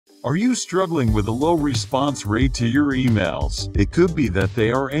Are you struggling with a low response rate to your emails? It could be that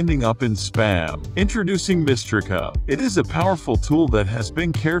they are ending up in spam. Introducing Mystrika. It is a powerful tool that has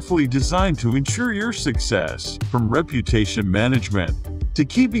been carefully designed to ensure your success. From reputation management to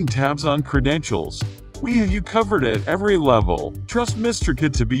keeping tabs on credentials, we have you covered at every level. Trust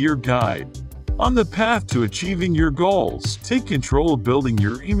Mystrika to be your guide on the path to achieving your goals. Take control of building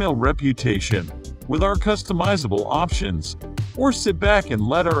your email reputation with our customizable options, or sit back and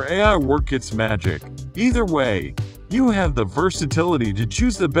let our AI work its magic. Either way, you have the versatility to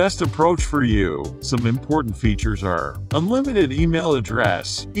choose the best approach for you. Some important features are unlimited email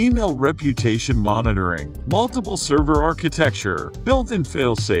address, email reputation monitoring, multiple server architecture, built-in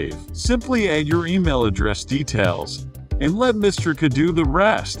failsafe. Simply add your email address details and let Mystrika do the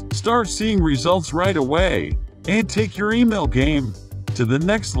rest. Start seeing results right away and take your email game to the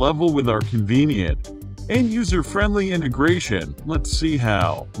next level with our convenient and user-friendly integration. Let's see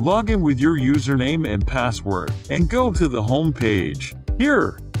how. Log in with your username and password and go to the home page.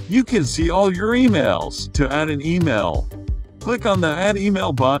 Here, you can see all your emails. To add an email, click on the Add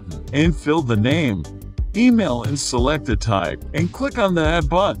Email button and fill the name, email, and select a type, and click on the Add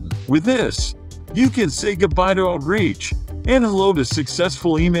button. With this, you can say goodbye to outreach and hello to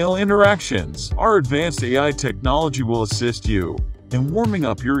successful email interactions. Our advanced AI technology will assist you in warming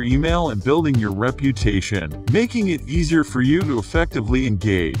up your email and building your reputation, making it easier for you to effectively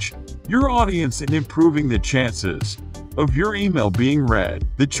engage your audience and improving the chances of your email being read.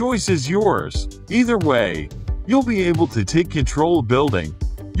 The choice is yours. Either way, you'll be able to take control of building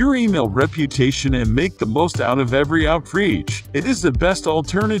your email reputation and make the most out of every outreach. It is the best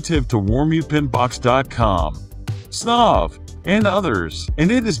alternative to warmupinbox.com, Snov, and others,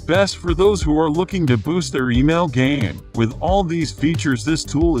 and it is best for those who are looking to boost their email game. With all these features, this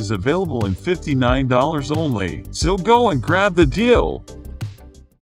tool is available in $59 only, so go and grab the deal.